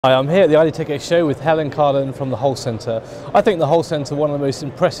Hi, I'm here at the IDTech show with Helen Carlin from the HoIst Center. I think the HoIst Center is one of the most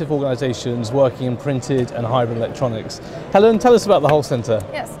impressive organizations working in printed and hybrid electronics. Helen, tell us about the HoIst Center.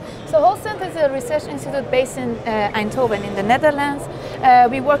 Yes, so HoIst Center is a research institute based in Eindhoven in the Netherlands.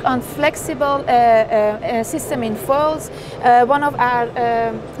 We work on flexible system in foils.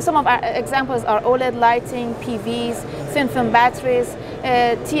 Some of our examples are OLED lighting, PVs, thin film batteries,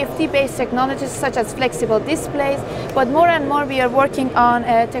 TFT-based technologies such as flexible displays, but more and more we are working on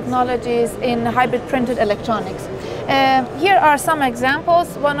technologies in hybrid printed electronics. Here are some examples.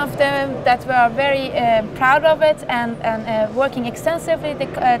 One of them that we are very proud of it and working extensively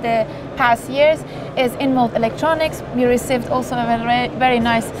the past years is in-mold electronics. We received also a very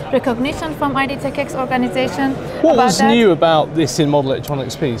nice recognition from IDTech's organization. What was new about this in-mold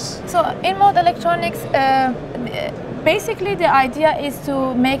electronics piece? So in-mold electronics, basically the idea is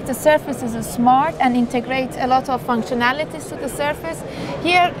to make the surfaces smart and integrate a lot of functionalities to the surface.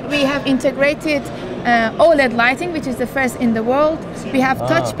 Here we have integrated OLED lighting, which is the first in the world. We have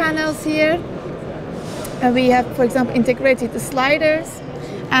touch panels here. We have, for example, integrated the sliders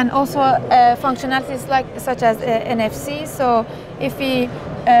and also functionalities such as NFC. So if we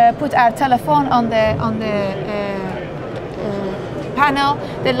put our telephone on the panel,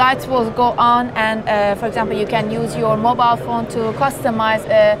 the lights will go on, and for example, you can use your mobile phone to customize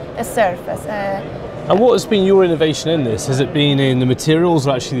a surface. And what has been your innovation in this? Has it been in the materials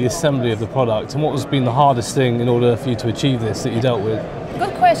or actually the assembly of the product? And what has been the hardest thing in order for you to achieve this that you dealt with?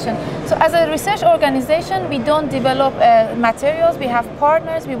 Good question. So as a research organization, we don't develop materials. We have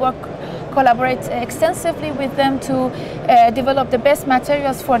partners. We collaborate extensively with them to develop the best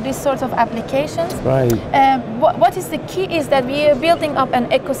materials for this sort of applications. Right. What is the key is that we are building up an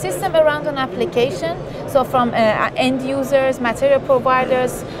ecosystem around an application. So from end users, material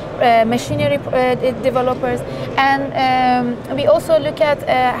providers, machinery developers, and we also look at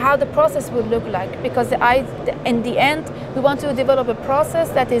how the process would look like, because in the end we want to develop a process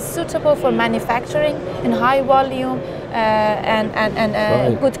that is suitable for manufacturing in high volume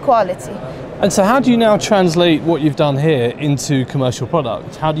and good quality. And so how do you now translate what you've done here into commercial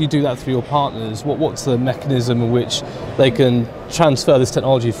product? How do you do that through your partners? What's the mechanism in which they can transfer this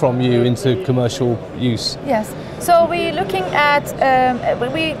technology from you into commercial use? Yes, so we're looking at,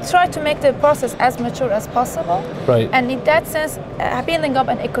 we try to make the process as mature as possible. Right. And in that sense, building up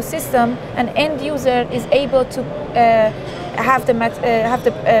an ecosystem, an end user is able to have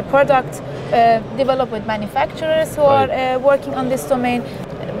the product developed with manufacturers who are working on this domain,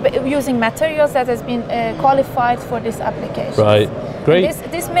 using materials that has been qualified for this application. Right, great.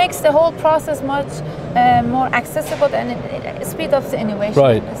 This makes the whole process much more accessible and speed up the innovation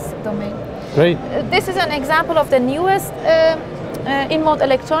in this domain. Great. This is an example of the newest in-mold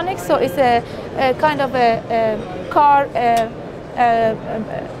electronics. So it's a kind of a car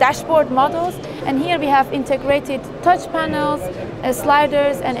dashboard models, and here we have integrated touch panels,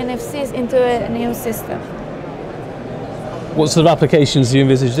 sliders and NFCs into a new system. What sort of applications do you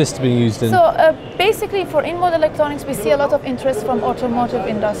envisage this to be used in? So basically for in-mold electronics we see a lot of interest from automotive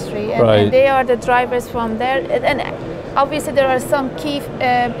industry, and they are the drivers from there, and obviously there are some key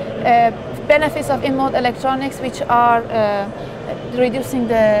benefits of in-mold electronics, which are reducing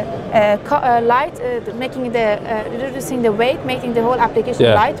the light, reducing the weight, making the whole application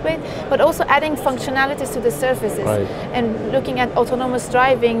lightweight, but also adding functionalities to the surfaces. And looking at autonomous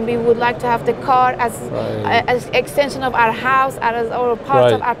driving, we would like to have the car as an extension of our house, or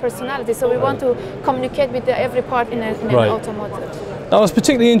part of our personality. So we want to communicate with every part in an automotive. I was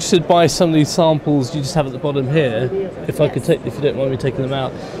particularly interested by some of these samples you just have at the bottom here, if you don't mind me taking them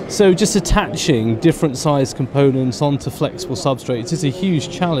out. So just attaching different size components onto flexible substrates is a huge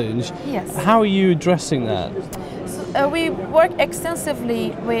challenge. Yes. How are you addressing that? We work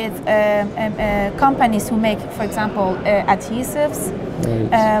extensively with companies who make, for example, adhesives,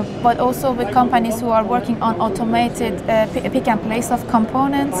 but also with companies who are working on automated pick and place of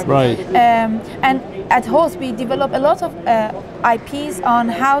components. And at HoIst we develop a lot of IPs on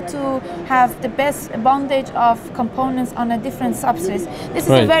how to have the best bondage of components on a different substrates. This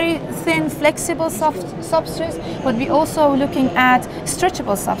is a very thin, flexible substrate, but we're also looking at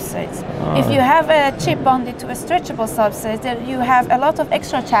stretchable substrates. If you have a chip bonded to a stretchable substrate, then you have a lot of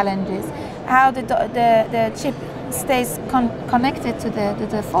extra challenges. How the chip stays connected to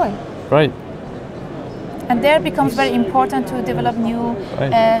the foil. Right. And there becomes very important to develop new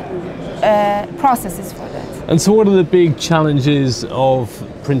processes for that. And so what are the big challenges of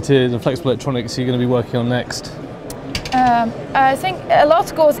printed and flexible electronics you're going to be working on next? I think a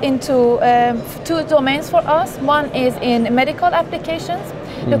lot goes into two domains for us. One is in medical applications.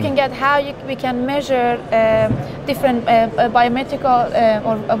 looking at how we can measure different biometrical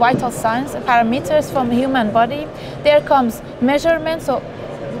or vital signs, parameters from the human body. There comes measurement, so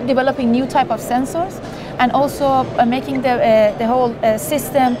developing new type of sensors, and also making the whole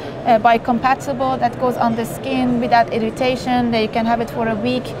system biocompatible, that goes on the skin without irritation, that you can have it for a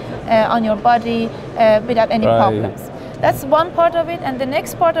week on your body without any problems. That's one part of it, and the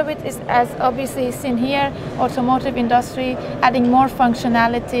next part of it is, as obviously seen here, automotive industry, adding more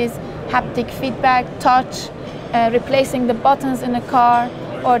functionalities, haptic feedback, touch, replacing the buttons in a car,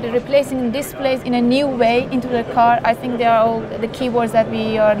 or the replacing displays in a new way into the car. I think they are all the keywords that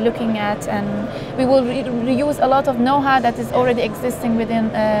we are looking at, and we will reuse a lot of know-how that is already existing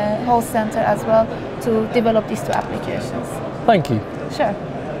within HoIst Center as well to develop these two applications. Thank you. Sure.